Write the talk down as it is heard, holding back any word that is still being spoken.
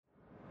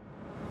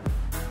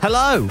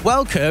Hello,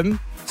 welcome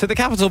to the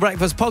Capital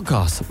Breakfast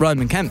Podcast.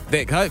 Roman Kemp,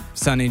 Vic Hope,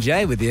 Sunny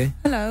J with you.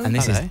 Hello. And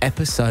this is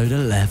episode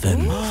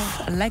 11.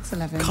 Legs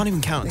 11. Can't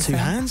even count two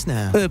hands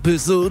now.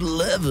 Episode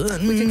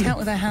 11. We can count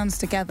with our hands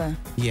together.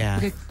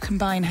 Yeah. We could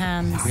combine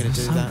hands. We're going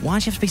to do that. Why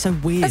do you have to be so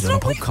weird That's on a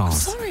not weird. podcast?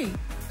 Sorry.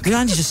 We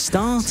only just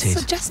started.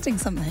 Suggesting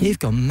something. You've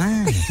gone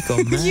mad. You've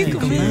gone mad.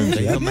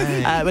 You've gone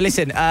mad. Well,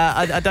 listen,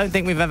 I don't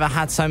think we've ever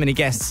had so many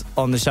guests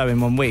on the show in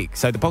 1 week.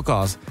 So the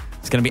podcast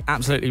is going to be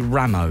absolutely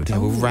rammed. Yeah,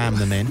 we'll ram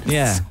them in.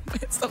 Yeah.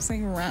 Stop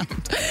saying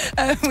rammed.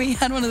 We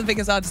had one of the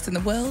biggest artists in the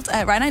world,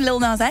 right now, Lil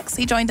Nas X.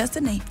 He joined us,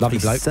 didn't he? Lovely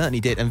He bloke. certainly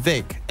did. And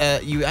Vic,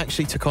 you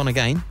actually took on a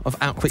game of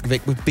Out Quick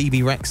Vic with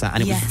BB Rexa,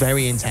 and it was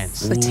very intense.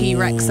 The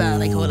T-Rexa,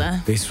 they call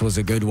her. This was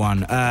a good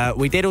one.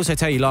 We did also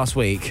tell you last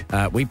week,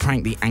 we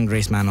pranked the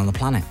angriest man on the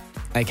planet,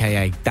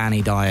 a.k.a.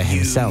 Danny Dyer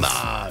himself.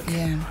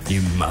 Yeah.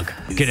 You mug.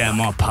 Get out of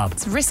my pub.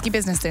 It's risky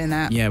business doing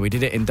that. Yeah, we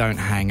did it in Don't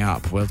Hang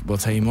Up. We'll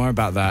tell you more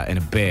about that in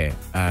a bit.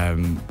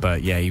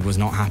 But yeah, he was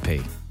not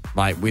happy.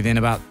 Like, within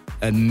about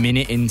a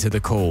minute into the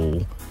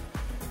call,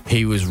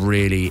 he was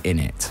really in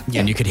it. Yeah.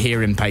 And you could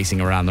hear him pacing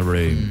around the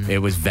room. It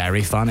was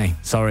very funny.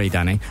 Sorry,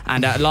 Danny.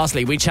 And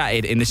lastly, we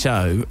chatted in the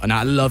show, and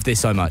I love this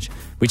so much.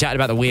 We chatted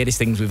about the weirdest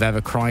things we've ever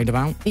cried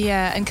about.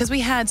 Yeah, and because we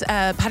had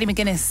Paddy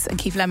McGuinness and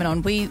Keith Lemon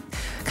on, we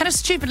kind of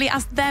stupidly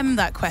asked them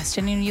that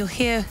question, and you'll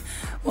hear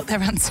what their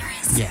answer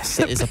is. Yes,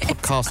 it is a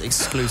podcast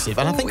exclusive,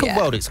 and I think a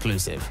world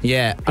exclusive.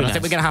 Yeah, and I Goodness.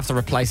 think we're going to have to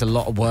replace a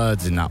lot of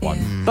words in that one.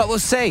 Yeah. But we'll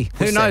see.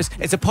 Who We'll knows? see.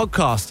 It's a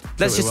podcast.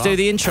 Let's Sure just we do are.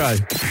 the intro.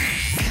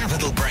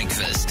 Capital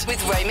Breakfast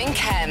With Roman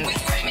Kemp.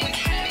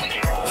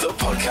 the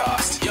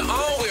podcast. You're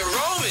on with Roman.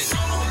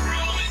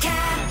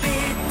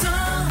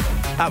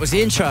 That was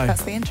the intro.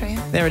 That's the intro,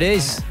 yeah. There it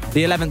is.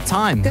 The 11th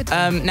time. Good.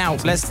 Now,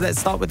 let's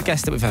start with the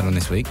guest that we've had on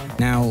this week.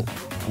 Now,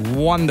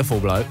 wonderful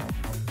bloke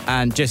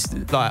and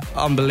just like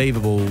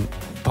unbelievable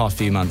past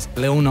few months.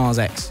 Lil Nas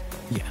X.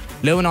 Yeah.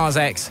 Lil Nas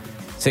X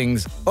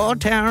sings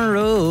Old Town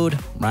Road,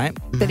 right?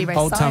 Billy Ray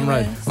Old Town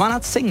Road. Cyrus. Am I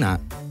allowed to sing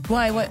that?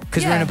 Why? What?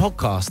 Because we're in a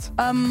podcast.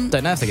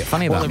 Don't know if they get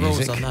funny What about are the rules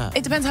music. on that?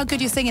 It depends how good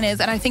your singing is,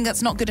 and I think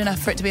that's not good enough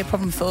for it to be a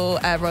problem for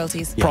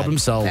royalties. Yeah. Problem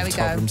solved. There we go.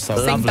 Problem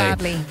solved. Sing Lovely.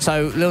 badly.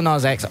 So Lil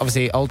Nas X,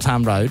 obviously Old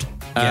Town Road.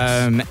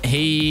 Yes.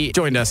 He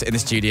joined us in the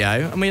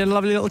studio and we had a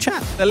lovely little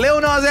chat. The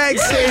Lil Nas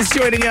X is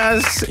joining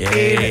us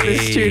in the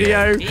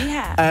studio.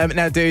 Yeah.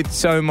 Now, dude,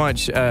 so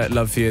much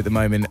love for you at the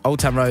moment. Old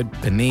Town Road,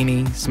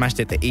 Panini, smashed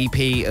it, the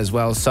EP as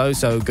well.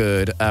 So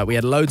good. We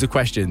had loads of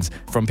questions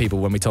from people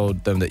when we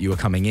told them that you were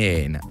coming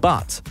in.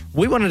 But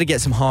we wanted to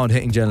get some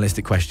hard-hitting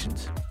journalistic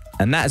questions.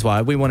 And that is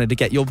why we wanted to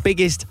get your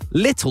biggest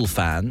little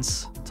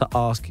fans to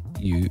ask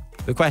you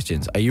the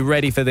questions. Are you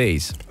ready for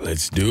these?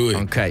 Let's do it.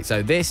 Okay,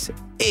 so this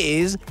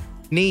is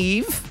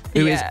Neve,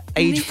 who is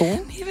age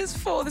 4. Neve is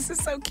 4. This is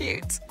so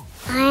cute.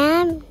 I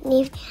am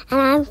Neve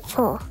and I'm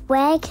 4.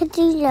 Where could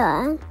you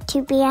learn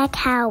to be a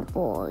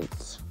cowboy?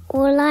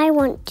 All I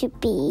want to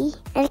be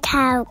a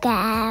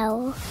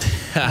cowgirl.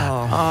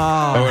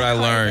 What would I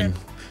learn?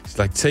 It's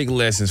like take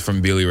lessons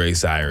from Billy Ray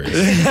Cyrus.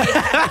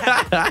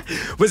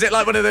 Was it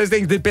like one of those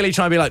things? Did Billy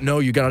try and be like, no,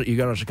 you gotta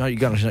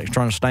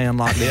try and stand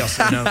like this?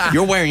 You know?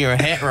 You're wearing your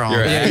hat wrong.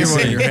 You're Yeah, you're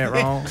wearing your hat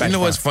wrong. You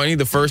know what's funny?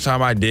 The first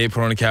time I did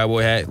put on a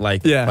cowboy hat,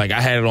 like I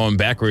had it on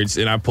backwards,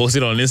 and I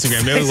posted on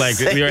Instagram. They was like,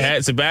 your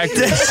hats are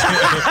backwards.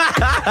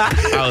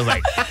 I was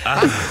like,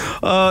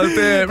 Oh,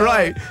 dear.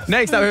 Right.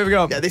 Next up, here we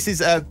go. Yeah, this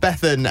is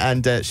Bethan,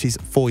 and she's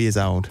 4 years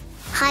old.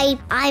 Hi,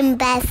 I'm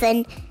Beth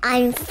and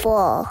I'm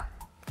 4.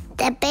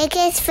 The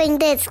biggest thing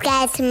that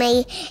scares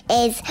me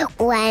is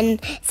when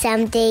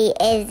somebody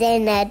is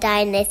in a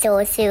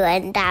dinosaur suit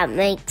and that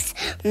makes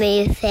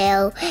me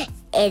feel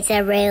it's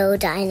a real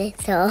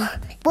dinosaur.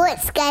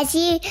 What scares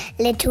you,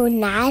 little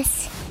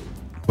Nas?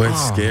 what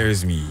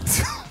scares me?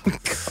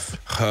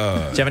 Do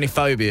you have any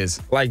phobias?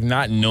 Like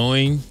not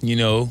knowing,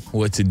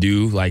 what to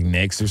do, like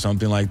next or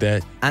something like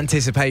that.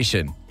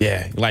 Anticipation.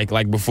 Yeah,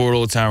 like before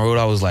Old Town Road,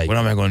 I was like, what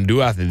am I going to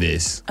do after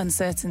this?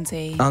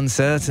 Uncertainty.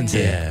 Uncertainty.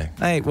 Yeah.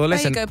 Hey, well,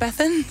 listen. There you go,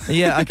 Bethan.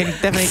 Yeah, I can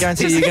definitely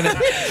guarantee you're going to...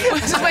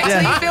 Just wait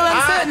till you feel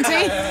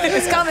uncertainty.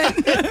 It's coming.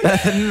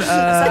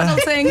 Settle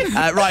thing.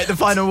 Right, the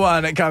final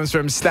one. It comes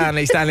from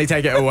Stanley. Stanley,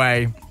 take it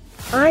away.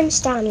 I'm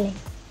Stanley.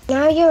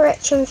 Now you're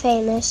rich and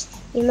famous,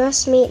 you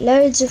must meet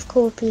loads of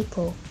cool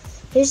people.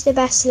 Who's the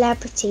best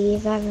celebrity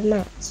you've ever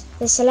met?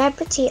 The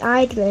celebrity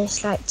I'd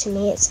most like to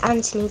meet is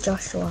Anthony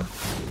Joshua.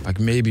 Like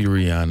maybe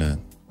Rihanna.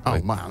 Oh,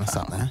 wow, that's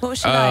up there. What was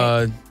she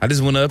like? I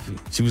just went up.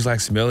 She was like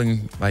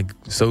smelling like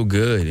so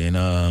good,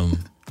 and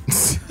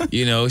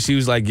she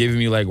was like giving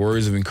me like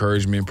words of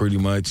encouragement, pretty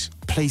much.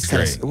 Please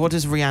tell us, what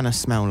does Rihanna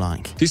smell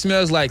like? She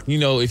smells like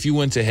if you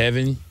went to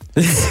heaven,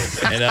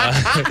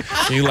 and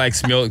you like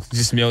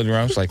just smelled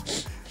around. It's like,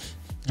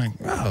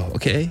 oh,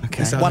 okay.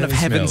 That's how One of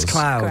heaven heaven's smells.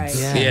 clouds.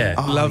 Great. Yeah.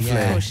 Oh, Lovely.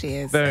 yeah. Of course she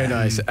is. Very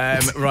nice.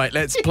 Right,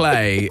 let's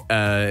play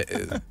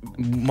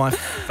my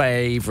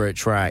favourite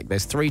track.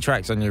 There's 3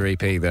 tracks on your EP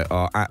that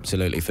are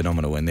absolutely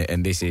phenomenal,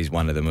 and this is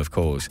one of them, of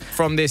course.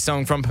 From this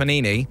song from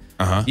Panini,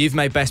 you've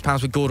made best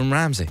pals with Gordon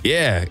Ramsay.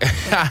 Yeah.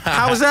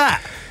 How was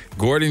that?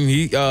 Gordon,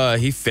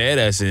 he fed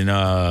us, and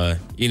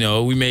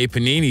we made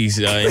paninis.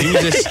 He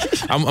was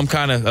just, I'm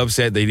kind of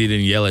upset they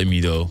didn't yell at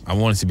me though. I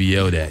wanted to be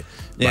yelled at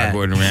by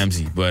Gordon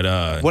Ramsay.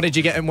 But what did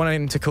you want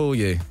him to call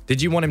you?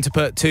 Did you want him to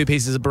put 2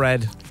 pieces of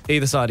bread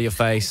either side of your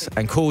face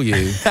and call you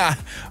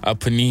a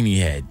panini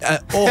head,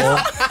 or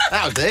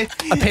that'll do.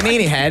 a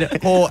panini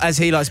head, or as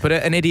he likes to put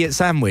it, an idiot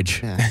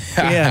sandwich?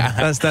 Yeah,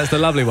 that's the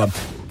lovely one.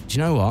 Do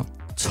you know what?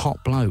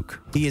 Top bloke.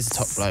 He is a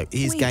top bloke.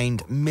 He has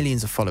gained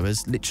millions of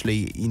followers,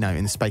 literally, in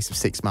the space of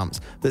 6 months.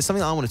 But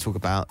something that I want to talk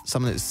about,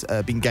 someone that's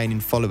been gaining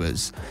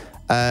followers,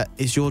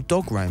 is your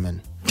dog,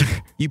 Roman.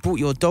 You brought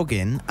your dog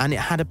in, and it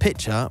had a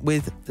picture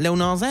with Lil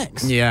Nas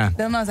X. Yeah.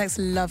 Lil Nas X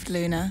loved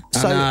Luna.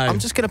 So I'm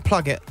just going to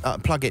plug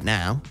it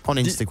now on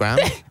Instagram.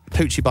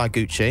 Poochie by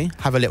Gucci.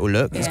 Have a little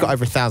look. It's got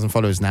over 1,000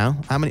 followers now.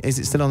 How many? Is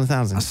it still on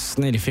 1,000? That's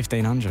nearly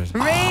 1,500.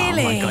 Really? Oh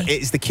my God.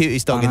 It's the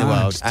cutest dog in the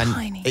world. It's And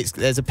tiny.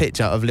 there's a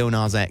picture of Lil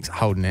Nas X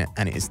holding it,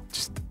 and it is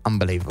just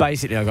unbelievable.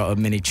 Basically, I got a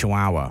mini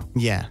chihuahua.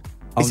 Yeah.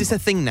 Is this a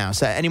thing now?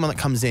 So anyone that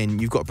comes in,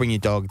 you've got to bring your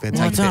dog. They'll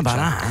I take a don't know picture.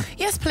 about that.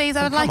 Yes, please.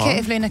 I would like come it on.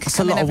 if Luna could That's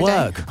come a lot in of every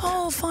day. work.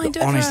 Oh, fine. Do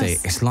it Honestly, for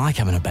us. it's like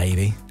having a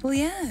baby. Well,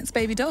 yeah, it's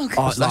baby dog.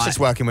 Oh, That's just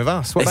working with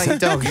us. What about your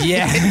dog?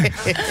 Yeah.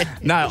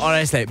 No,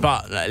 honestly,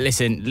 but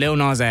listen, Lil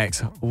Nas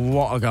X,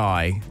 what a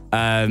guy.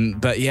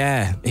 But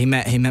yeah, he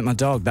met my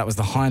dog. That was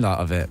the highlight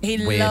of it. He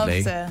weirdly.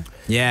 loves her.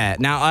 Yeah.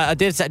 Now I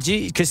did say,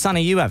 because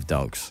Sonny, you have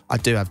dogs. I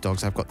do have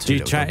dogs. I've got 2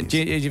 little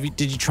doggies.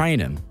 Did you train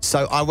them?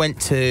 So I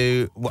went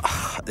to,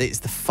 it's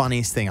the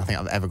funniest thing I think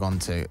I've ever gone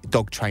to,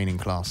 dog training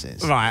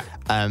classes. Right.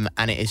 And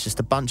it is just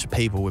a bunch of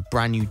people with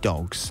brand new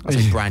dogs. I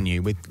say brand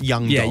new, with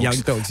young dogs. Yeah, young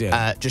dogs,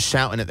 yeah. Just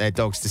shouting at their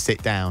dogs to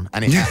sit down.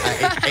 And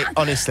it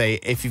honestly,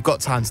 if you've got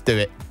time to do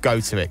it, go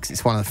to it, because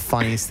it's one of the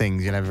funniest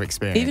things you'll ever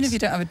experience. Even if you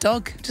don't have a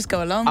dog, just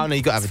go along. Oh, no,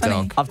 you've got to have It's a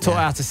funny. dog. I've taught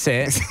her how to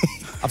sit.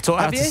 I've taught her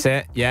how Have to you?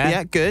 sit. Yeah.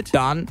 Yeah, good.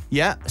 Done.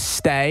 Yeah,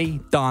 Stay.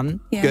 Done.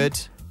 Yeah. good.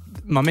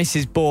 My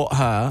missus bought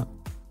her.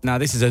 Now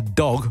this is a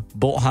dog.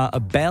 Bought her a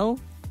bell.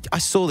 I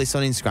saw this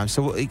on Instagram,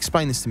 so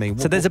explain this to me.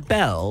 So there's a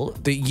bell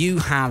that you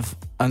have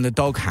and the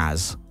dog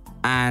has,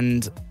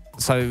 and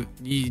so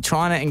you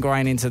trying to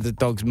ingrain into the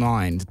dog's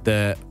mind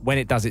that when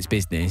it does its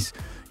business,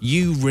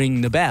 you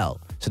ring the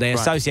bell. So they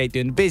associate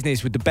doing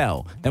business with the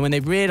bell. Then when they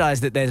realise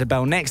that there's a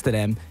bell next to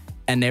them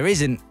and there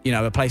isn't,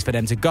 a place for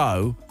them to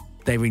go,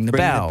 they ring the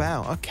bell. Ring the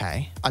bell.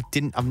 Okay.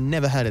 I've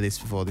never heard of this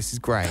before. This is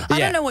great. I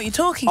don't know what you're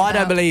talking about. I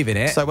don't believe in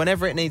it. So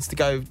whenever it needs to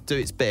go do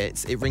its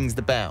bits, it rings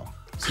the bell.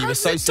 So How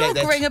does the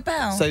dog ring a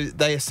bell? So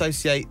they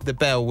associate the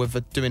bell with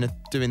doing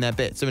their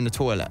bits, doing the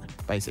toilet,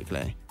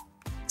 basically.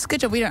 It's a good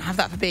job we don't have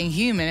that for being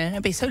human, and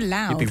it'd be so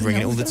loud. You'd be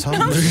ringing it all the time.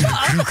 No, shut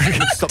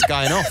up. Stop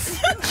going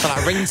off. It's like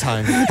a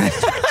ringtone.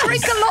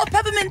 Drink a lot of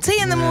peppermint tea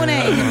in the morning.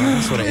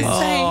 That's what it is.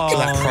 Oh. It's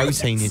that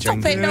protein you're Stop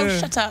drinking. it. No,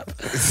 shut up.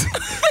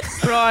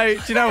 Right,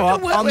 do you know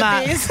what? Work On with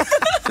that, these.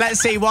 let's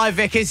see why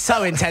Vic is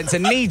so intense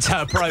and needs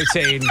her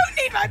protein. Don't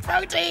need my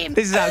protein.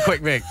 This is our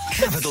quick Vic.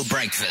 Capital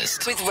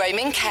Breakfast. With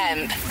Roman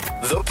Kemp.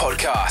 The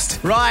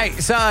podcast. Right,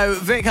 so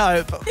Vic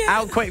Hope,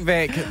 out quick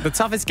Vic, the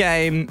toughest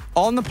game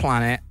on the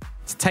planet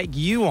to take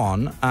you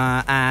on,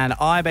 and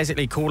I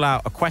basically call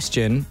out a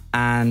question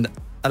and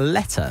a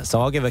letter.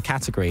 So I'll give a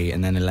category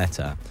and then a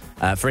letter.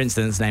 For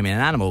instance, naming an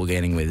animal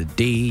beginning with a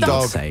D.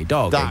 Dog. Say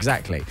dog. Duck.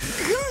 Exactly.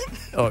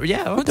 Or,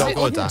 yeah, or Dog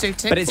or We'll duck. do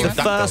two. but it's the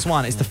duck, first dog.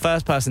 one. It's the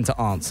first person to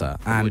answer,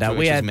 and Which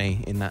we is had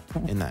me in that.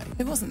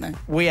 It wasn't though.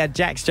 we had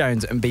Jax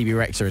Jones and BB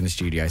Rexha in the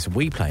studio, so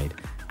we played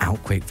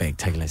Out Quick Vic.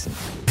 Take a listen.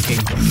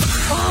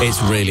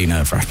 It's really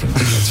nerve-wracking.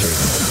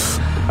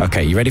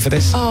 Okay, you ready for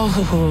this? Oh.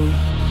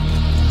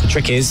 The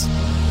trick is,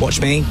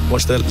 watch me,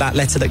 watch that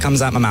letter that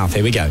comes out my mouth.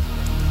 Here we go.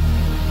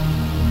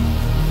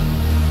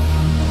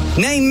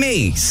 Name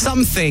me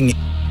something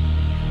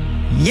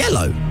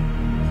yellow.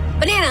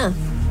 Banana.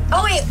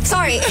 Oh, wait,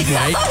 sorry.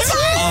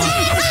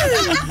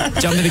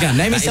 Jump in the gun.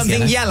 Name me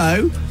something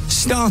yellow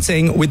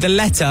starting with the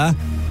letter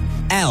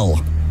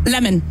L.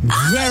 Lemon.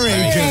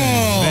 Very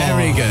good.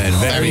 Very good.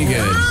 Very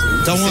good.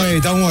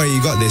 Don't worry,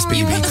 you got this,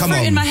 You BB. put the Come fruit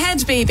on. in my head,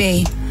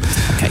 BB.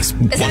 Okay, it's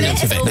one that out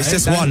it? of it. It's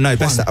just one. No,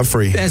 best out of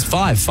 3. There's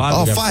 5. 5. Oh,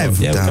 we'll go 5.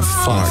 for. Yeah, we'll Damn. go for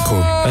 5. All right, cool.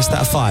 Best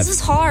out of 5. This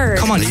is hard.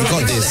 Come on, You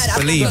got this.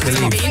 Believe.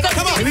 Come on, here we go.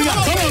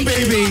 Come on,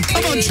 baby.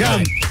 Come on,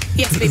 champ.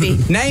 Yes,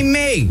 BB. Name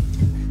me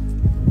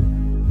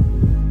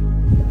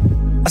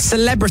a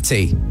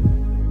celebrity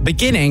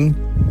beginning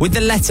with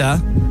the letter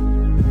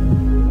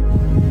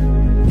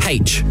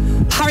H.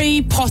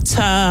 Harry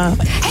Potter.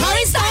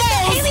 Haley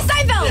Steinfeld. Haley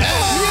Steinfeld.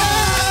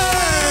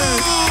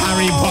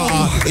 Harry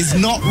Potter is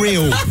not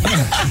real.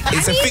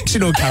 It's a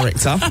fictional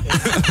character.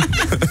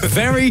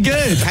 Very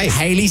good. Hey,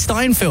 Haley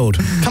Steinfeld.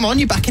 Come on,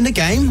 you're back in the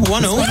game. 1-0.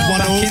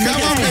 1-0. in the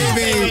Come on, game.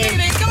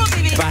 baby. Come on,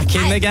 BB. Back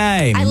in the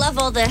game. I love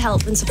all the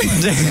help and support.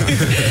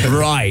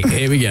 Right,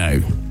 here we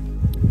go.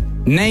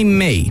 Name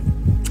me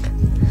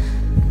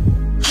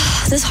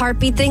This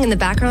heartbeat thing in the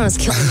background is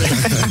killing me.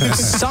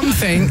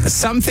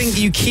 something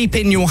you keep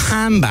in your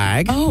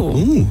handbag Oh.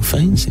 Ooh,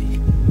 fancy.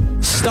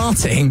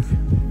 starting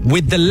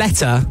with the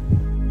letter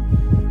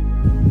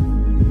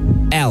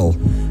L.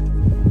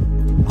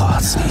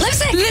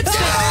 Lipstick.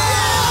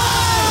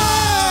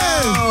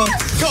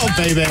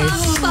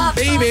 job,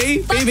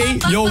 baby.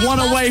 BB, you're one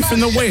away from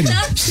the win.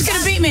 She's going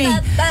to beat me.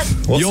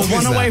 You're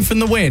one away from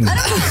the win.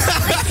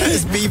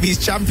 It's BB's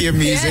champion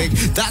music.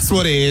 That's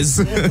what it is.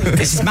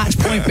 This is match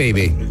point,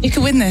 BB. You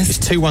can win this.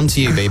 It's 2-1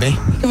 to you, BB.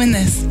 You can win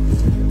this.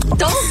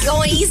 Don't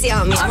go easy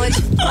on me. I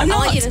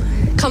want you to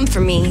come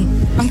for me.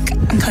 I'm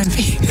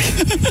comfy.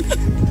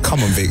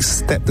 Come on, Vic.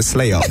 Step the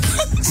sleigh up.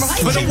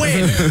 For the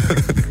win.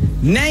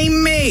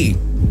 Name me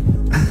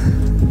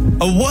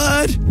a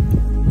word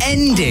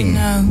ending.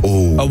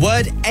 A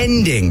word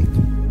ending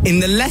in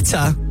the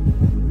letter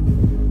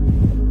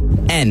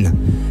N.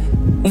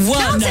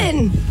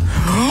 Mountain.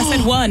 I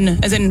said one,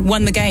 as in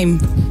won the game.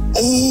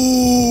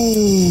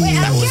 Ooh. Wait,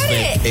 I don't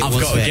get it. I've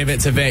got to give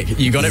it to Vic.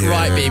 You got it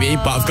right, BB,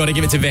 but I've got to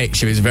give it to Vic.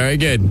 She was very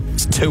good.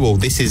 It's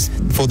 2-2. This is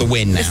for the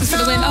win now. This is for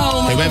the win.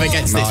 Oh, Whoever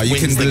gets this you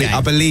wins can the game.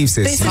 I believe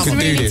this. This You is can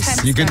really do this.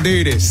 tense You can now.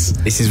 do this.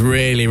 This is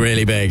really,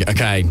 really big.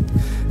 Okay,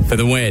 for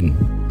the win.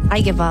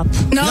 I give up.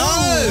 no.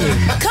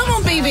 Come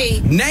on,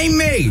 BB. Name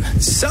me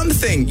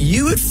something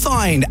you would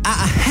find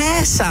at a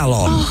hair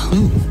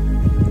salon.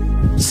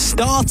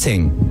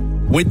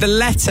 Starting with the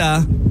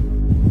letter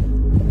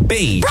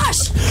B.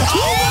 Brush.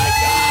 Oh my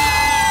God!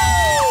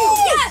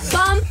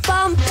 Bum,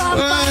 bum,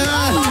 bum,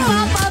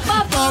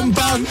 bum, bum,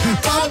 bum,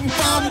 bum,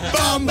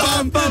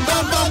 bum, bum,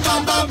 bum,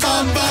 bum,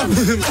 bum,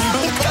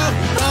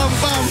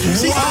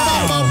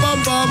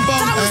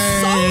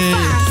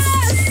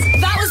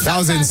 That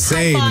was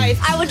insane.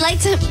 I would like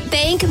to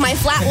thank my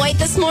flat white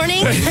this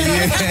morning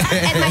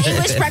and my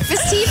English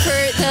breakfast tea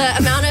for the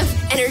amount of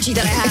energy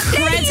that I have.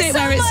 Credit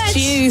where it's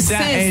due, sis.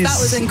 That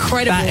was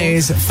incredible. That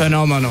is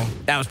phenomenal.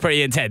 That was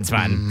pretty intense,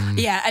 man.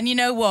 Yeah, and you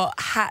know what?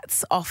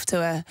 Hats off to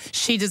her.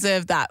 She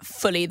deserved that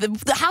fully.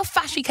 How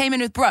fast she came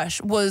in with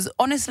Brush was,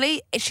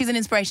 honestly, she's an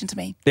inspiration to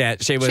me. Yeah,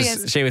 she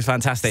was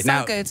fantastic. So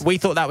now, good. we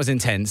thought that was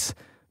intense,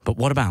 but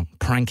what about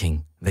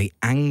pranking the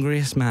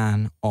angriest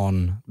man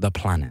on the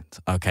planet?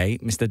 Okay,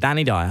 Mr.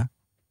 Danny Dyer,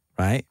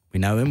 right? We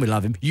know him, we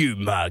love him. You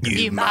mug.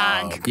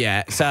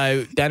 Yeah,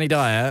 so Danny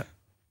Dyer,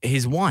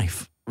 his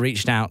wife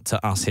reached out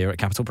to us here at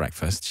Capital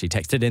Breakfast. She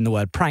texted in the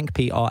word prank,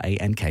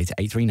 P-R-A-N-K, to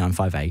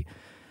 83958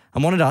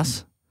 and wanted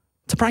us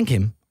to prank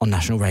him on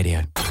national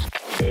radio.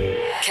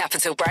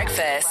 Capital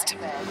Breakfast.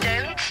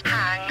 Don't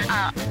hang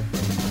up.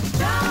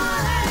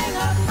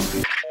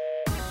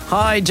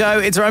 Hi, Joe.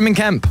 It's Roman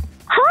Kemp.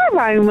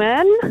 Hi,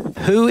 Roman.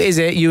 Who is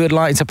it you would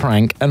like to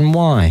prank and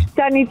why?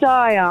 Danny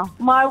Dyer,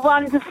 my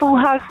wonderful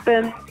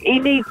husband. He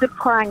needs a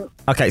prank.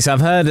 Okay, so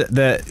I've heard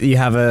that you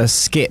have a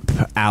skip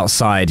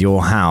outside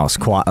your house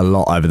quite a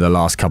lot over the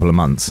last couple of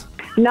months.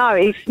 No,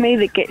 it's me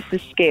that gets the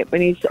skip,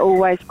 and he's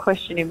always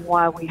questioning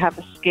why we have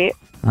a skip.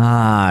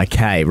 Ah,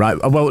 okay, right.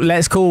 Well,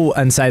 let's call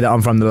and say that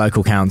I'm from the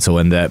local council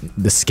and that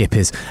the skip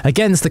is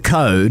against the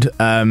code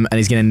and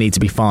he's going to need to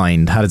be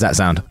fined. How does that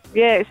sound?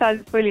 Yeah, it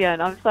sounds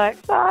brilliant. I'm so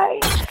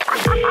excited.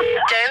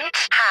 Don't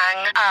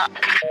hang up.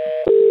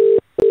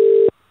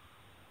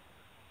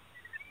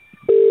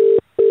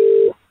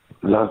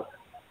 Hello?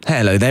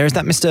 Hello there. Is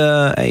that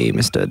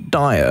Mr.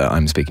 Dyer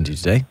I'm speaking to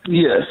today?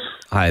 Yes.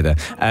 Hi there.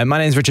 My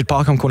name's Richard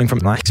Park. I'm calling from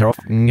so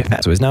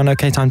is now an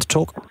okay time to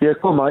talk? Yeah,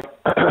 come on, mate.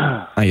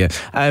 Oh yeah.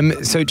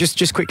 So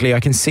just quickly, I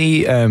can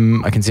see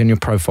on your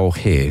profile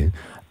here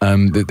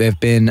that there have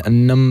been a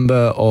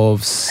number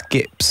of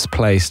skips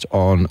placed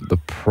on the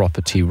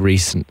property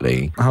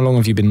recently. How long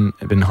have you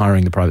been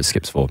hiring the private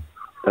skips for?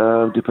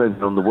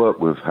 Depending on the work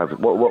we've having.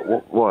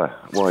 Why?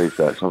 Why is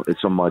that?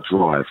 It's on my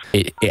drive.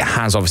 It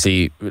has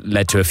obviously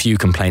led to a few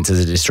complaints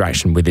as a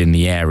distraction within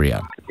the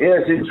area. Yeah,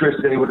 it's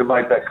interesting he would have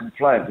made that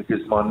complaint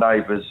because my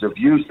neighbours have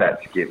used that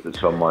skip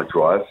that's on my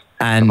drive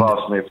and have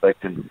asked me if they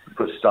can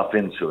put stuff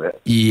into it.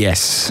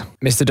 Yes.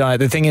 Mr. Dyer,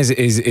 the thing is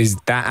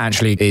that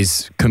actually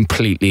is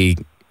completely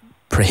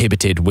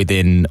prohibited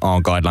within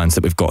our guidelines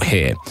that we've got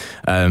here.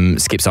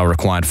 Skips are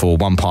required for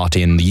one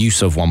party and the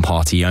use of one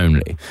party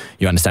only.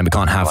 You understand? We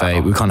can't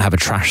have a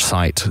trash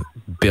site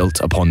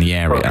built upon the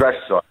area. Not a trash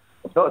site.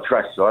 Not a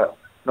trash site.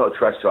 Not a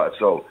trash site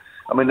at all.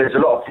 I mean, there's a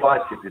lot of fly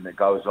tipping that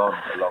goes on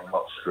along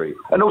Mott Street,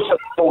 and also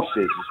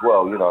horses as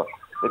well. You know,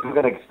 if we're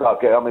going to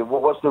start getting, I mean,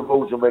 what's the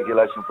rules and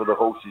regulation for the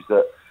horses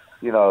that,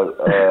 you know,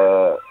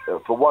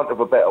 for want of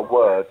a better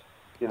word,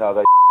 you know,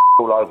 they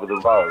all over the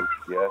road,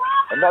 yeah,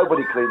 and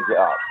nobody cleans it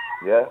up.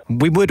 Yeah,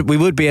 we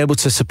would be able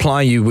to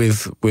supply you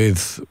with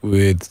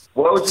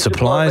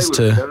supplies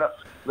to.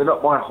 They're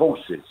not my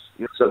horses.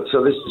 So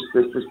let's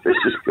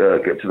just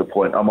get to the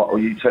point. Are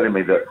you telling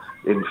me that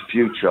in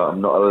future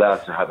I'm not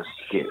allowed to have a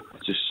skip?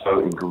 It's just so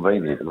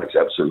inconvenient. It makes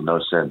absolutely no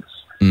sense.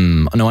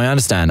 No, I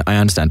understand.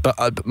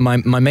 But my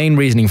main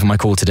reasoning for my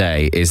call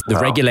today is the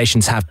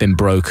regulations have been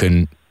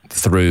broken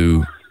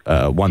through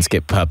one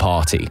skip per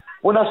party.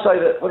 When I say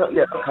that,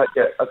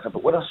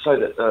 but when I say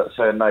that,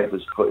 say a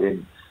neighbour's put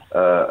in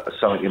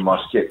something in my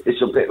skip,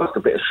 it's a bit like a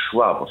bit of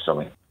shrub or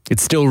something.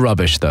 It's still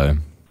rubbish, though.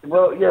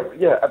 Well,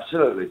 yeah,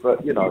 absolutely.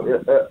 But, you know,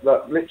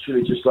 like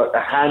literally just like a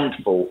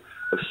handful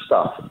of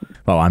stuff.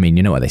 Well, I mean,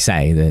 you know what they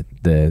say,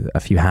 that a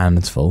few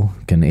hands full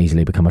can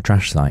easily become a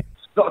trash site.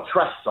 It's not a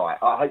trash site.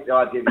 I hate the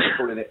idea of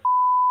calling it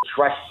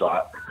trash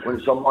site when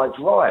it's on my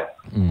drive.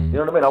 You know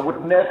what I mean? I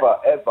would never,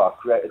 ever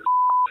create a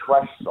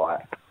trash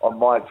site on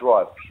my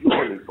drive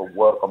purely for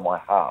work on my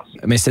house.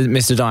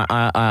 Mr. Dyer,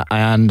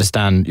 I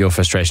understand your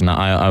frustration.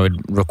 I would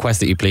request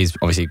that you please,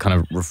 obviously, kind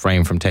of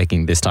refrain from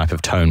taking this type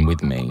of tone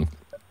with me.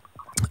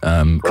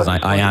 Because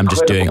I am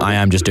just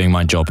doing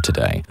my job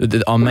today.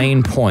 Our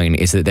main point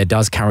is that there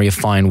does carry a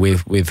fine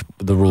with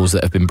the rules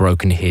that have been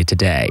broken here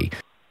today.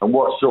 And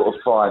what sort of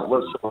fine?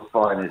 What sort of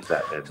fine is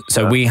that then?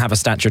 So we have a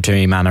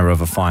statutory manner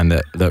of a fine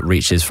that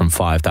reaches from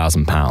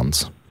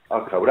 £5,000.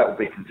 Okay, well that would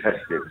be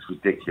contested. It's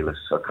ridiculous.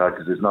 Okay,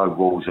 because there's no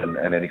rules and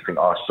anything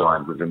I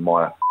signed within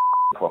my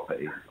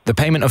property. The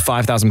payment of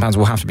 £5,000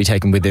 will have to be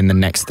taken within the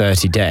next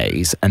 30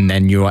 days, and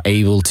then you are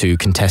able to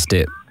contest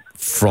it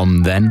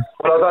from then.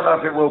 Well, I don't know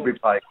if it will be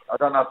paid.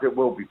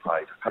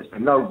 There's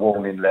been no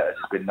warning letters.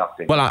 There's been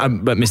nothing. Well,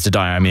 but Mr.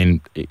 Dyer, I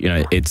mean, you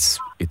know, it's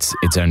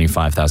only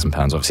 £5,000.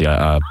 Obviously,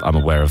 I'm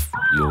aware of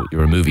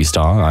you're a movie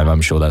star.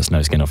 I'm sure that's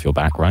no skin off your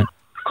back, right?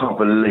 I can't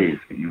believe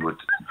that you would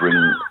bring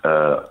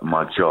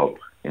my job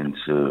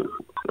into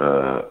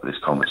this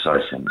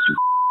conversation.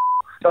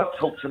 Don't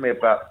talk to me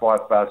about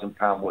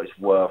 £5,000, what it's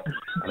worth,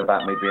 and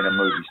about me being a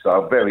movie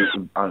star. Very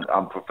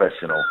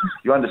unprofessional.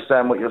 You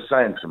understand what you're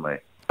saying to me?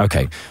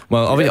 Okay.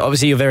 Well,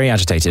 obviously you're very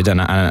agitated,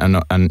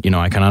 and you know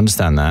I can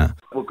understand that.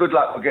 Well, good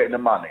luck with getting the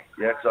money.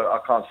 Yeah, so I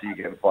can't see you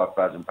getting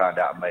 £5,000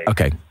 out of me.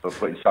 Okay. For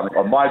putting something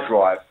on my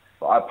drive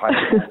that I pay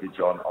the mortgage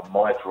on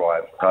my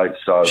drive. Okay,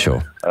 so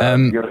sure.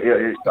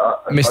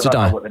 Mr.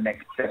 Dyer, know what the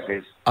next step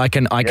is. I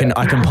can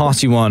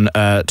pass you on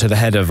to the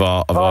head of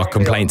our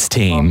complaints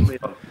team.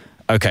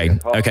 Okay,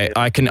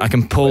 I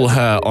can pull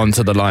her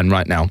onto the line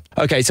right now.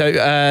 Okay, so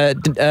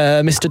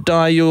Mr.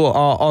 Dyer, you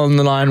are on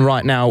the line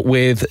right now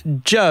with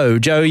Joe.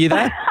 Joe, are you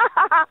there?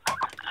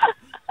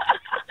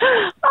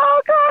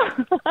 Oh,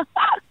 God.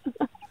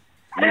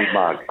 You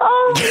mug.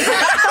 Oh.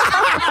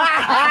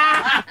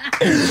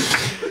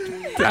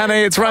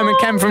 Danny, it's Roman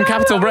Kemp from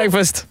Capital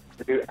Breakfast.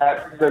 You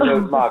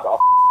absolute mug. I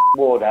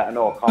wore that and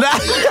all.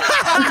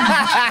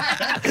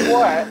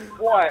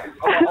 Why?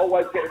 I'm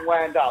always getting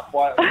wound up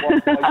by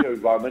what I do,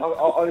 Roman.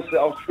 Honestly,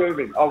 I was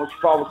screaming. I was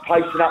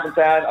pacing up and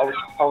down.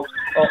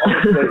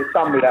 Honestly, it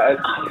done me that.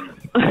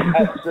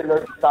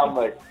 Absolutely done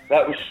me.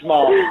 That was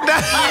smart.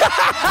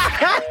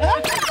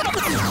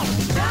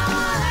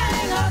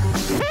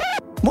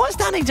 Why's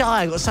Danny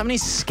Dyer got so many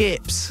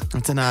skips? I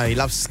don't know. He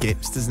loves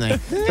skips, doesn't he?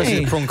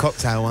 Especially the prawn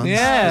cocktail ones.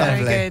 Yeah.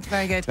 Very good,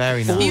 very good.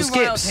 Very nice. You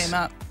riled skips. him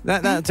up.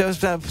 That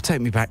take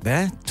me back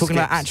there. Talking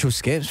about actual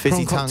skips.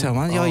 Fizzy prawn cocktail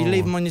tongue. ones. Oh, you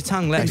leave them on your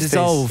tongue. Let them Fizz.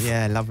 dissolve.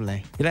 Yeah,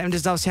 lovely. You let them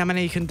dissolve. See how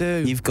many you can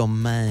do. You've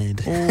gone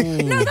mad.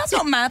 No, that's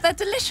not mad. They're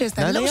delicious.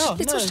 They're No, they little, are.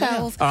 little No, they are.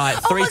 shells. All right,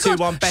 3, 2,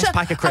 1. Best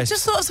pack of I crisps.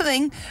 just thought of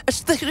something.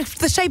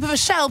 The shape of a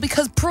shell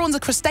because prawns are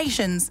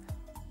crustaceans.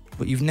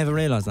 But you've never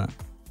realised that.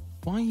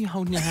 Why are you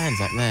holding your hands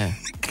up there?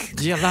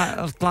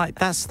 Yeah, like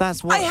that's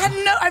what.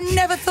 I've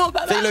never thought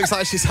about that. It looks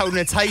like she's holding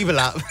a table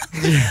up.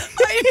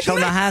 She's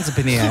holding her hands up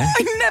in the air.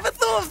 I never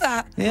thought of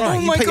that. Yeah. Oh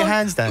You my put God. your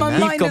hands down My now.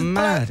 mind You've gone is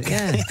mad. blown.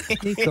 Yeah,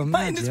 you've gone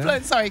mad. Mind is yeah.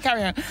 blown. Sorry,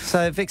 carry on.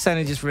 So Vic's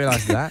only just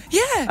realised that.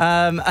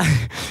 Yeah.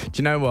 Do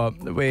you know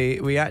what?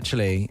 We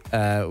actually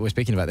were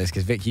speaking about this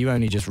because Vic, you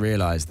only just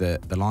realised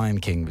that The Lion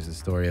King was the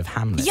story of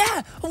Hamlet.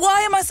 Yeah.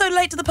 Why am I so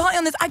late to the party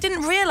on this? I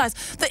didn't realise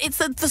that it's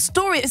the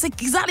story. It's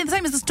exactly the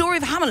same as the story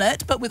of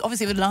Hamlet, but with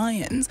obviously with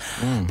lions.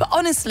 But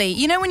honestly,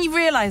 you know when you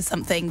realise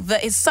something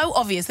that is so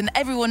obvious and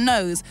everyone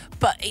knows,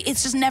 but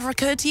it's just never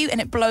occurred to you and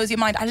it blows your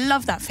mind. I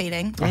love that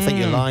feeling. I think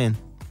you're lying.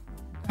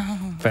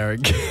 Very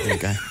good. There you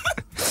go.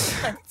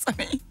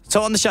 Sorry.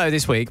 So on the show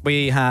this week,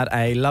 we had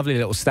a lovely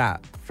little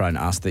stat thrown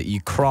at us that you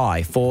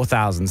cry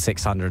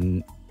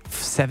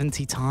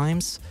 4,670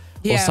 times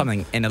or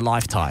something in a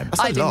lifetime.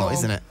 That's I a do lot, more.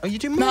 isn't it? Oh, you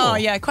do more? No,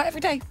 yeah, quite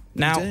every day.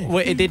 Now,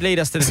 it did lead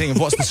us to the thing of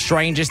what's the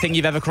strangest thing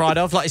you've ever cried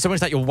of? Like, it's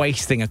almost like you're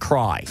wasting a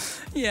cry.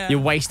 Yeah. You're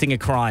wasting a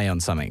cry on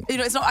something. You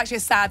know, it's not actually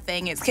a sad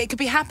thing. It could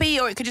be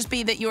happy or it could just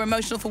be that you're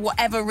emotional for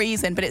whatever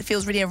reason, but it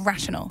feels really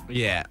irrational.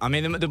 Yeah. I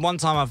mean, the one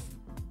time I've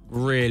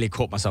really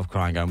caught myself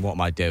crying going, what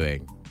am I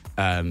doing?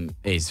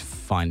 Is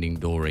Finding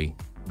Dory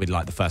with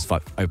like the first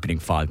opening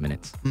 5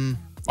 minutes.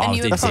 And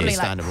you were That's probably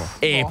understandable.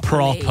 like,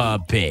 Proper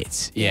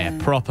bits. Yeah,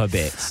 proper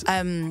bits.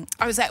 I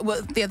was at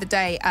work the other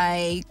day.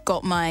 I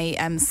got my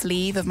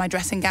sleeve of my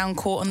dressing gown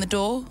caught on the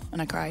door, and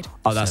I cried.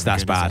 Oh, that's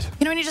bad.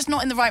 You know, when you're just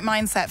not in the right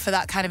mindset for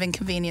that kind of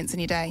inconvenience in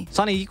your day.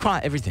 Sonny, you cry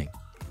at everything.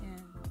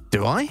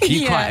 Do I? You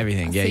Yeah, cry at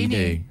everything. I've Yeah, you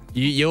seen do.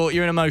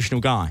 You're an emotional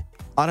guy.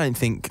 I don't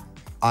think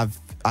I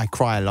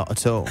cry a lot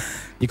at all.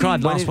 You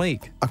cried last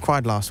week. I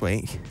cried last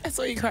week. I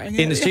saw you crying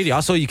In the studio. I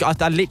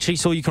literally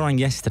saw you crying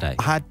yesterday.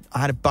 I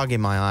had a bug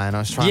in my eye and I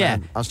was trying to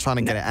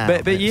get it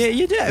out. But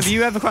you did. Have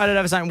you ever cried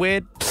over something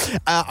weird?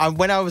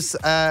 When I was,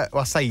 I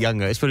say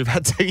younger, it's probably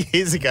about 2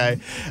 years ago,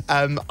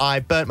 I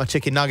burnt my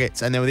chicken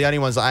nuggets and they were the only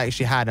ones that I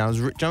actually had. And I was,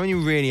 do you know when you're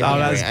really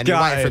hungry and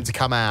you're waiting for them to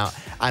come out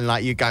and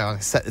like you go, I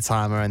set the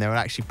timer and they were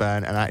actually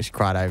burnt and I actually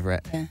cried over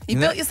it. Yeah. You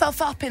built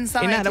yourself up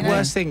inside. Isn't that the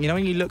worst thing? You know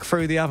when you look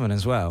through the oven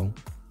as well?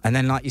 and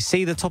then like you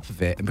see the top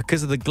of it, and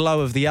because of the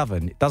glow of the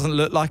oven, it doesn't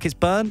look like it's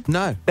burned.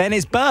 No. Then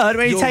it's burned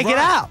when you You're take it right.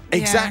 out.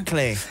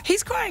 Exactly.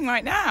 He's crying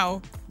right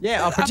now.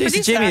 Yeah, our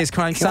producer Jimmy is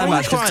crying so Why are you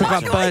much to crying? talk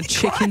about Why are burnt you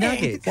chicken crying?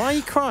 nuggets. Why are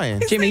you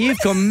crying? Jimmy, you've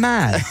gone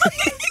mad.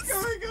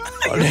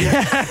 Why are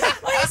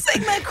you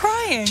sitting there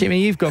crying?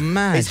 Jimmy, you've gone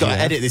mad. He's got to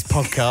yeah. edit this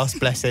podcast,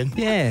 bless him.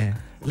 Yeah,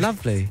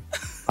 lovely.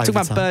 Talk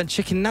about Overtime. burnt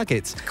chicken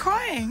nuggets.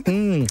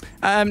 Crying.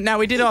 Now,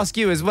 we did ask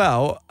you as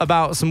well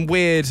about some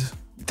weird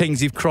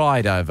things you've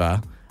cried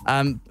over.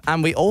 And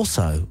we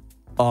also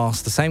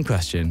asked the same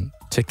question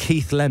to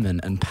Keith Lemon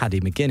and Paddy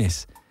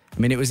McGuinness. I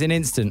mean, it was an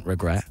instant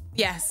regret.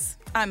 Yes.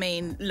 I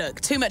mean, look,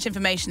 too much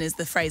information is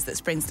the phrase that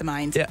springs to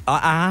mind. Yeah,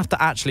 I have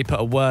to actually put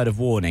a word of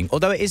warning,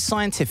 although it is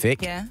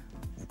scientific. Yeah.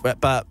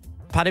 But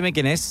Paddy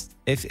McGuinness,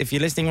 if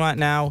you're listening right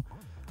now,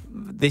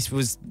 this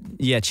was,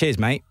 cheers,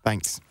 mate.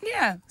 Thanks.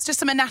 Yeah. It's just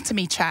some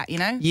anatomy chat, you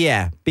know?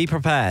 Yeah, be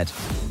prepared.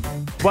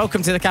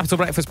 Welcome to the Capital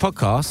Breakfast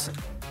Podcast.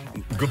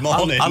 Good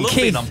morning. I love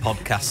Keith. being on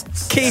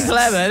podcasts. Keith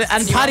Lemon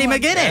and Paddy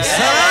McGuinness.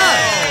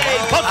 Hey,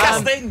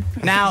 podcasting.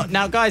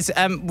 Now, guys,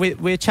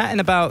 we're chatting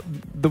about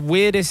the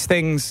weirdest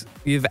things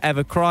you've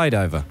ever cried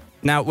over.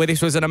 Now,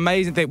 this was an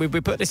amazing thing. We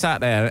put this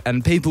out there,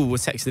 and people were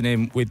texting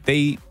in with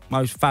the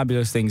most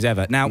fabulous things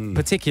ever. Now,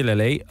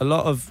 particularly, a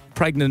lot of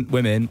pregnant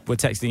women were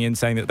texting in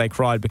saying that they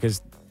cried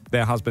because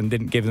their husband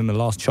didn't give them the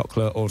last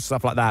chocolate or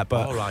stuff like that.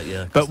 But All right, yeah.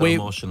 'cause but they're we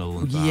emotional.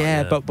 And that,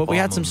 yeah, but we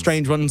had some hormones.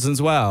 strange ones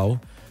as well.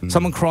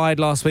 Someone cried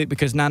last week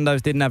because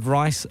Nando's didn't have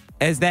rice.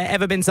 Has there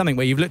ever been something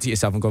where you've looked at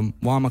yourself and gone,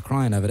 why am I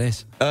crying over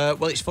this?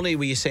 Well, it's funny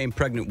when you're saying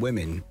pregnant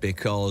women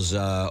because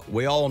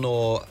we all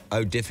know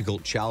how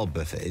difficult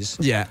childbirth is.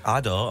 Yeah. I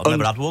don't. I've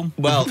never had one.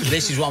 Well,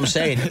 this is what I'm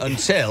saying.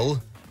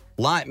 Until,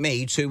 like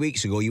me, 2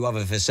 weeks ago, you have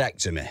a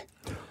vasectomy.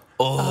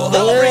 Well,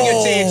 that'll bring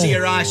a tear to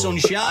your eye,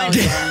 sunshine.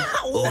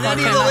 And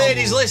any of the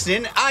ladies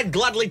listening, I'd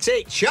gladly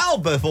take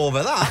childbirth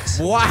over that.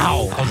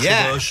 Wow.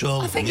 Yeah. Controversial.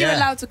 I think you're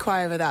allowed to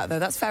cry over that, though.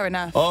 That's fair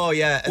enough. Oh,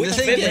 yeah. And Which the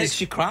thing bit is,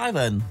 makes you cry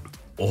then?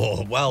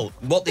 oh, well,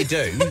 what they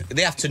do,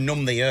 they have to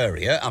numb the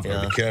area. I've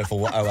got to be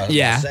careful how I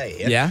Yeah. say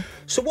it. Yeah.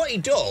 So what he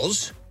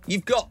does,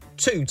 you've got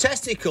 2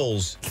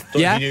 testicles.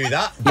 Don't Yeah. you knew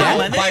that?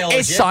 Yeah. Biology.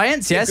 It's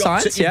science, yeah, You've got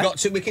science, You've yeah. got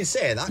 2, we can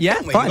say that, Yeah,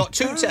 can't we? fine. You've got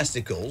 2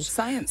 testicles.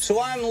 Science.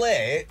 So I'm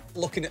late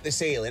looking at the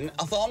ceiling.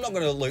 I thought, I'm not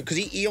going to look, because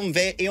he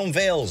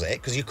unveils it,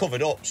 because you're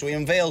covered up, so he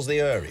unveils the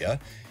area.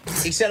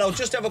 He said, I'll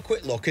just have a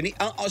quick look. And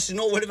I said,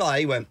 no, whatever.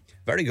 He went,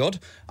 very good.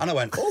 And I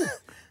went, oh,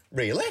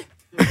 really?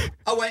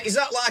 I went, is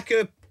that like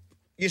a...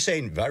 You're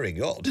saying very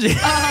good,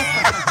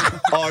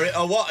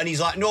 or what? And he's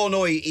like,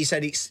 no. He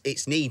said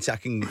it's neat. I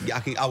can.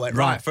 I went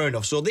right, fair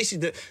enough. So this is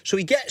the. So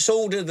he gets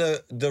hold of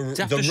the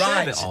have to right.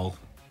 shave it all?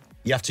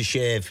 You have to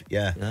shave,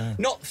 yeah.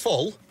 Not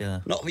full. Yeah.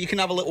 Not. You can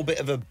have a little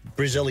bit of a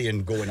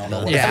Brazilian going on.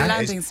 Or Yeah. whatever A it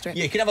landing is. strip.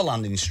 Yeah, you can have a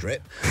landing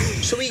strip.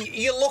 So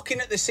you're looking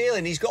at the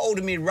ceiling. He's got hold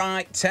of me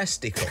right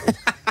testicle,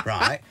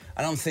 right?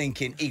 And I'm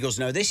thinking, he goes,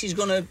 no, this is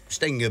going to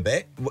sting a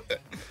bit.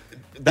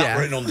 That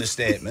were an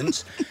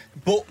understatement,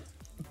 but.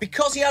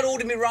 Because he had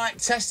hold of my right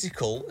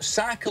testicle,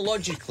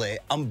 psychologically,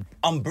 I'm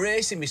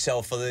bracing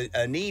myself for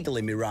a needle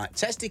in my right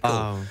testicle.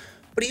 Oh.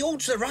 But he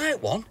holds the right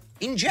one,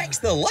 injects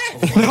the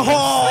left.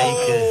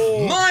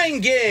 Oh.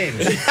 Mind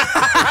games!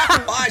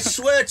 I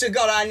swear to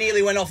God, I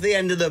nearly went off the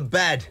end of the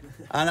bed.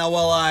 And I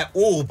was like,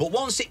 oh, but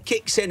once it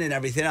kicks in and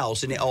everything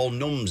else and it all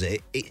numbs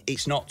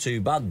it's not too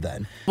bad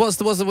then. What's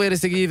the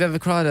weirdest thing you've ever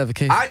cried over,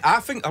 Keith?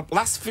 I think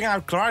last thing I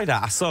cried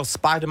at, I saw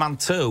Spider-Man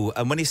 2,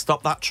 and when he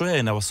stopped that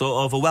train, I was so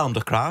overwhelmed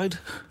I cried.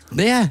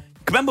 Yeah.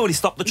 Remember when he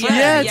stopped the train?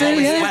 Yeah, With all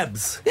yeah. his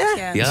webs?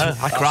 Yeah. Yeah,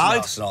 I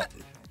cried.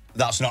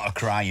 That's not a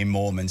crying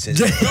moment,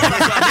 is it?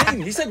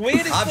 He said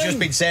weirdest I've thing. just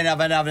been saying I've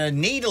been having a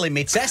needle in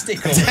my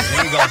testicles. And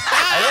you go,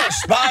 I watched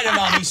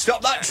Spider-Man, he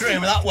stopped that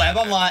train with that web.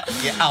 I'm like,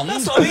 yeah,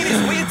 That's what I mean,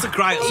 it's weird to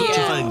cry at such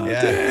a thing.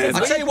 Yeah.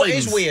 I tell you what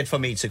things. is weird for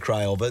me to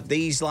cry over,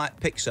 these like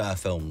Pixar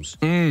films.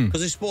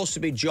 Because they're supposed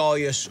to be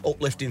joyous,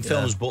 uplifting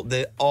films, but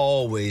they're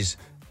always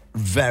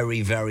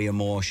very, very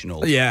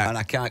emotional. Yeah. And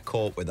I can't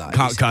cope with that.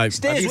 Can't cope.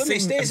 Stays with me,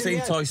 Have stays you in seen the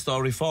head. Toy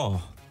Story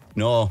 4?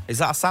 No. Is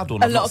that a sad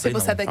one? A I've lot not of people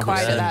seen said they that one.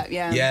 cried at that,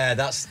 yeah. Yeah,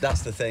 that's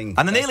the thing. And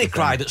I That's nearly the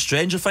cried thing. at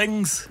Stranger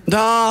Things.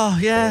 Oh,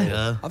 yeah.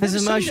 Yeah. There's never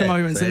seen emotional it.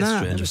 moments in There's that.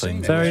 Stranger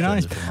Things. Very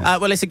nice. Stranger Things.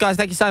 Well, listen, guys,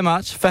 thank you so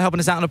much for helping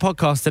us out on the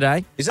podcast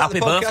today. Is that Happy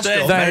the podcast birthday.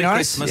 done? Very Merry nice.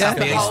 Christmas. Yeah.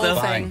 Happy The whole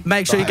Easter. thing.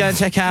 Make sure you go and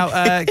check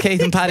out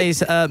Keith and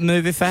Paddy's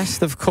Movie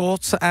Fest, of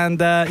course. And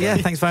yeah,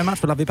 thanks very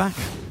much. We'll love you back.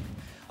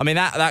 I mean,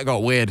 that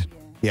got weird.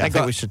 Yeah, I That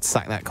think got- we should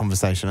sack that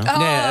conversation up.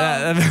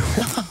 Yeah,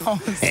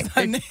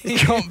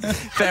 it got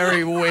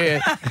very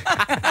weird.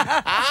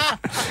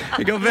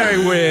 It got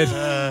very weird.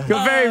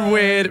 Got very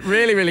weird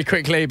really, really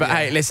quickly. But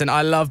hey, listen,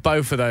 I love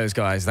both of those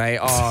guys. They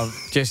are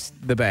just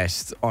the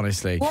best,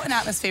 honestly. What an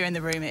atmosphere in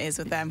the room it is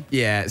with them.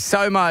 Yeah,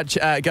 so much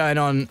going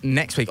on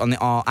next week on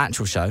our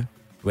actual show,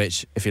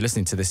 which, if you're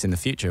listening to this in the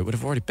future, it would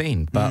have already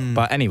been.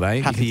 But anyway.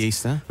 Happy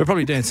Easter. We're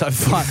probably doing so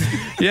fun.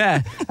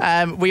 Yeah.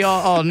 We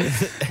are on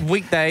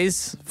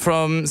weekdays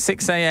from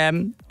 6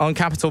 a.m. on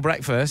Capital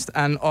Breakfast,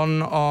 and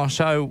on our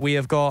show we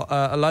have got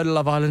a load of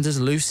Love Islanders.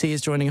 Lucy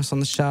is joining us on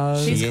the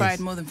show. She's cried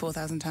more than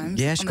 4,000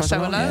 times Yeah, she on the cried show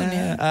a lot, alone.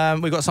 yeah.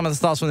 We've got some of the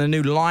stars from the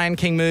new Lion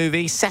King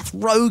movie. Seth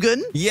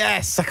Rogen.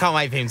 Yes, I can't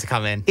wait for him to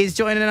come in. Is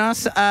joining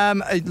us.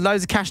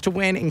 Loads of cash to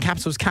win in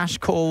Capital's Cash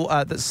Call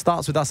that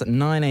starts with us at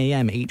 9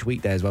 a.m. each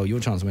weekday as well. Your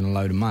chance to win a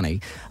load of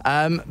money.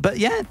 But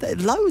yeah,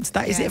 loads.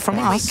 That is it from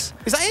us.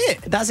 Is that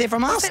it? That's it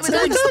from us. That's it, Today,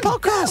 we're that's the done.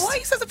 podcast. Yeah, why are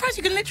you so surprised?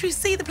 You can literally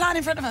see the plan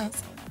in front of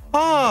us.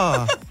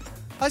 Oh,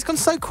 it's gone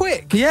so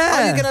quick. Yeah.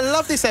 Oh, you're going to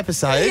love this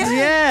episode.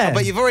 Yeah.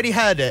 But you've already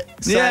heard it.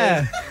 So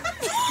Yeah.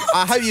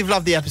 I hope you've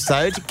loved the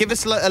episode. Give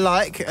us a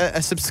like,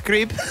 a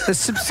subscribe.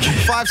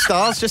 5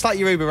 stars, just like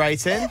your Uber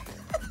rating.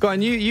 Go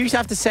on, you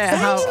have to say it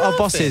how our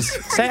bosses.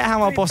 Say it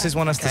how our bosses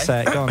want us to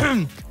say it. Go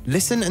on.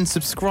 Listen and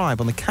subscribe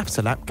on the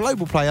Capital app,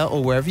 Global Player,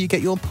 or wherever you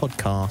get your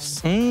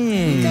podcasts.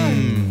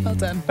 Well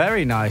done.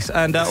 Very nice.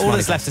 And all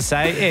that's left to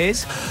say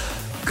is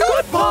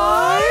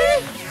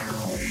goodbye.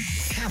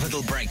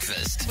 Capital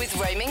Breakfast With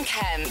Roman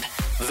Kemp.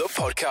 the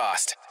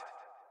podcast.